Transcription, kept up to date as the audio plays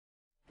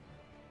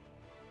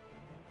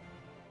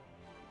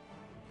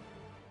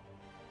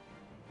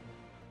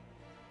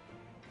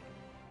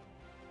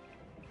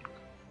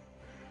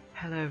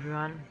Hello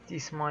everyone,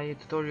 this is my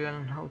tutorial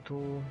on how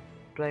to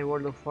play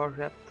World of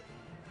Warcraft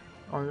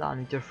on LAN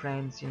with your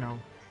friends. You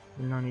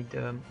don't need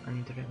an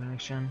internet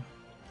connection.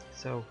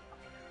 So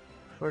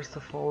first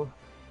of all,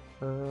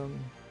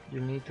 you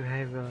need to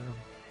have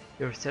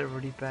your server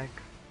repack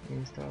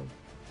installed,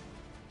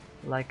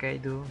 like I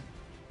do.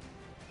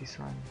 This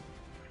one.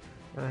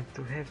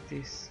 To have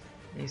this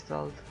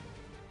installed,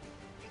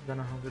 if you don't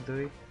know how to do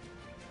it,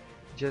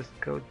 just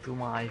go to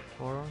my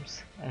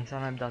forums,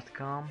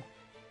 EnsaneWeb.com.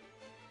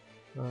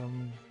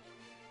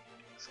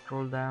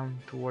 Scroll down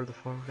to World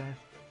of Warcraft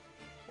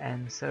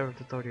and server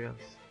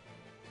tutorials.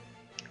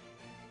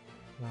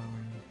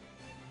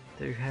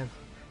 There you have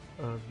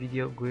a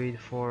video guide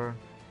for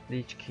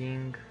Lich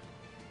King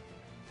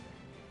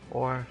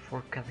or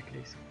for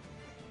Cataclysm.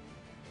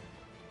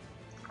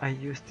 I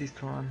use this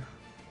one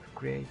to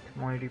create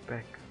my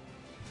repack.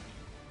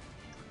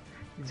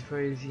 It's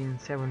very easy, in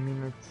 7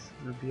 minutes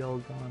will be all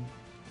done.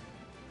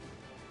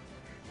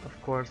 Of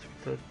course,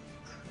 with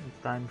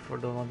the time for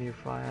downloading your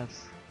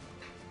files.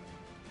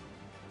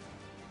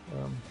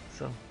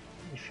 So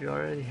if you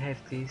already have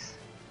this,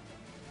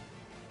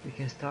 you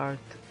can start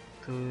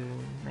to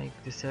make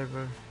the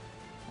server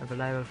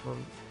available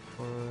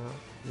for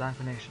LAN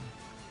connection.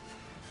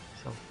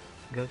 So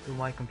go to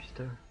my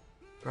computer,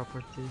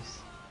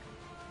 properties,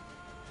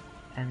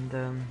 and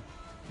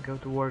go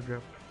to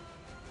workgroup.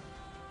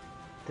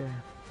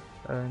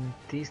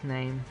 This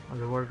name of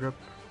the workgroup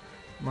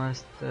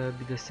must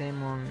be the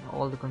same on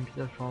all the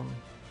computers from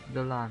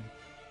the LAN.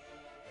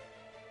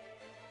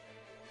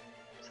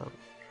 So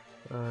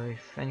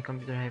if any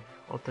computer have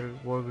other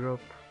workgroup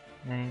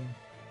name,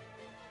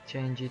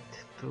 change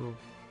it to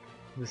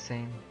the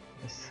same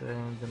as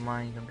the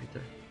main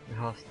computer, the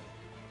host.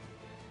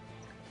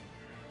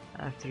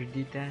 After you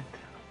did that,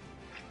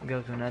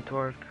 go to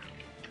network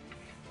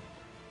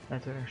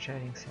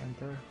sharing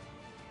center.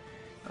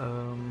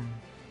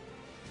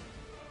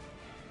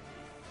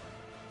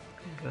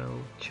 Go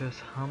choose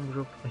home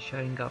group and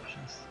sharing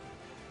options.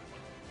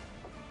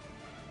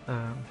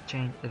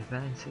 Change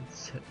advanced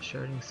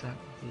sharing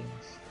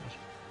settings.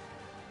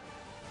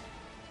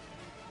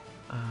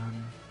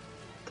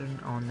 Turn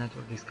on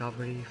network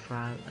discovery,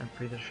 file and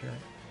printer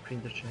sharing.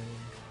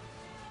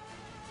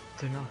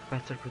 Turn off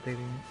password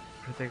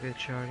protected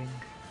sharing,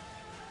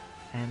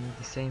 and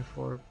the same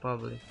for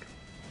public.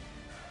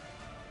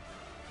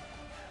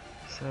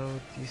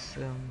 So this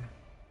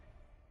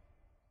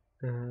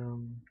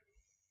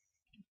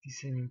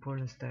is an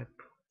important step,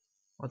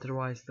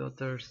 otherwise the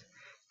others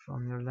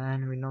from your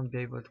LAN will not be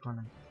able to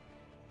connect.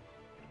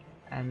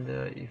 And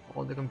if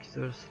all the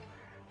computers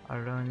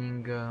are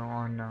running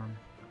on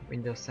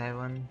Windows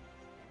 7,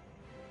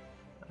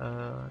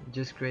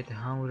 just create a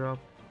home group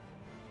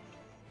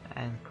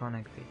and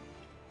connect it.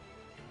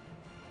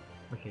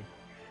 Okay,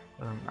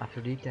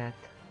 after that,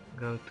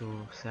 go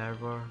to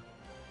server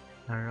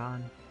and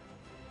run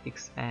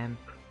xampp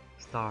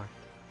start,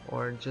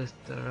 or just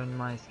run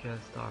mysql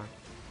start.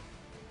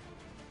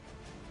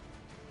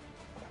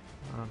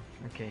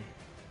 Okay,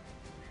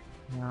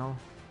 now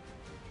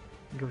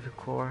go to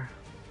core,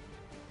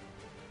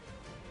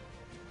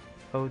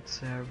 out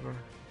server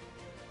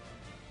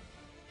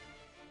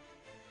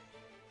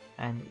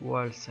and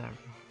world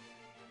server.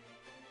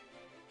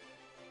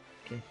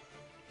 Okay,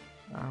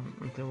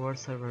 the world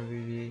server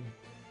will be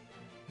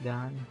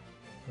done.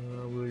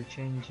 We will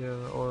change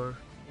or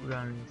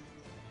run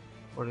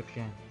for the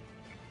client.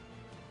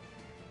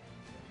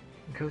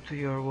 Go to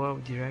your WoW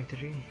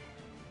directory,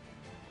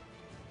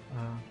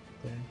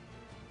 there,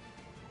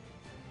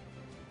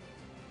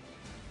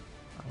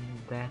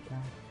 data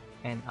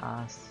and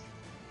as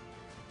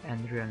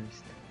and real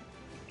list.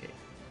 Okay,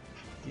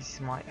 this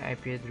is my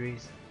IP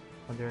address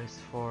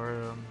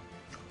for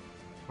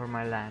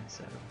my LAN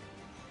server.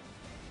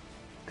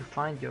 To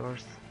find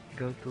yours,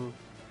 go to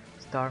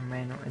start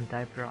menu and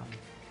type run.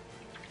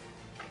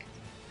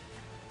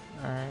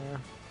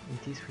 In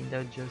this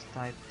window, just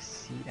type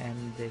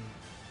cmd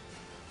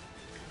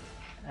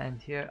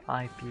and here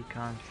IP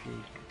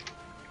config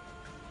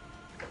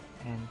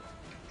and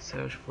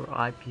search for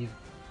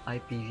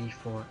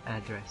IPv4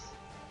 address.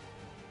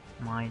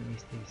 Mine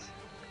is this,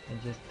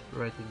 and just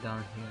write it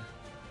down here.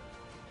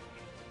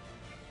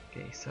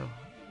 Okay, so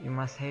you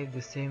must have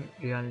the same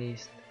real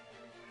list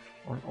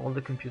on all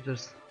the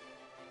computers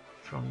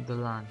from the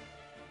LAN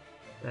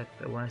that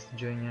wants to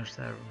join your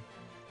server,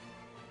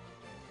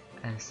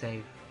 and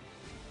save.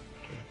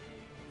 Okay,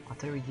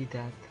 after we did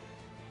that,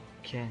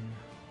 you can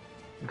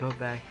go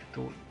back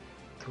to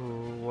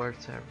world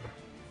server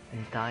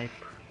and type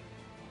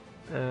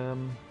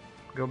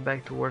go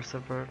back to world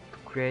server to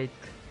create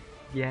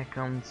the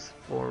accounts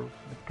for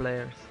the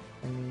players,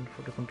 I mean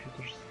for the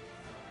computers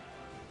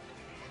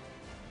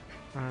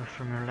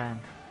from your LAN.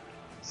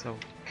 So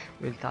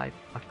we'll type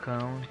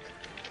account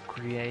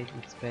create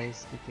with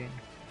space between.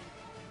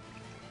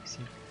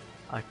 See,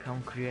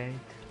 account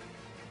create,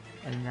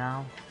 and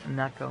now an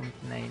account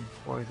name,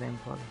 for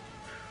example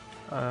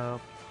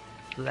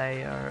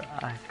player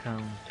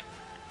account,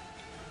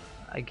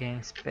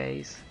 again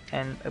space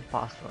and a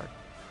password.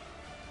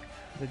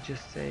 let's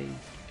just say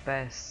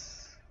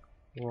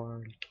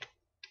password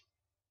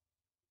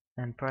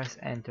and press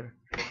enter.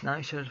 Now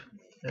you should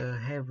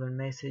have a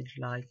message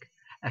like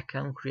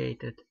account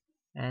created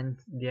and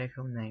the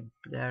account name,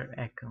 player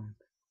account.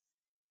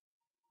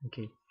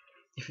 Okay,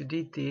 if you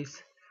did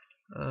this,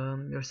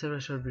 your server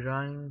should be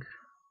running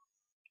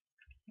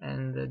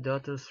and the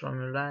others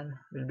from your LAN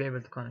will be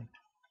able to connect.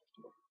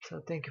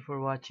 So thank you for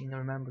watching,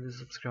 remember to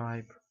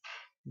subscribe.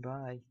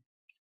 Bye.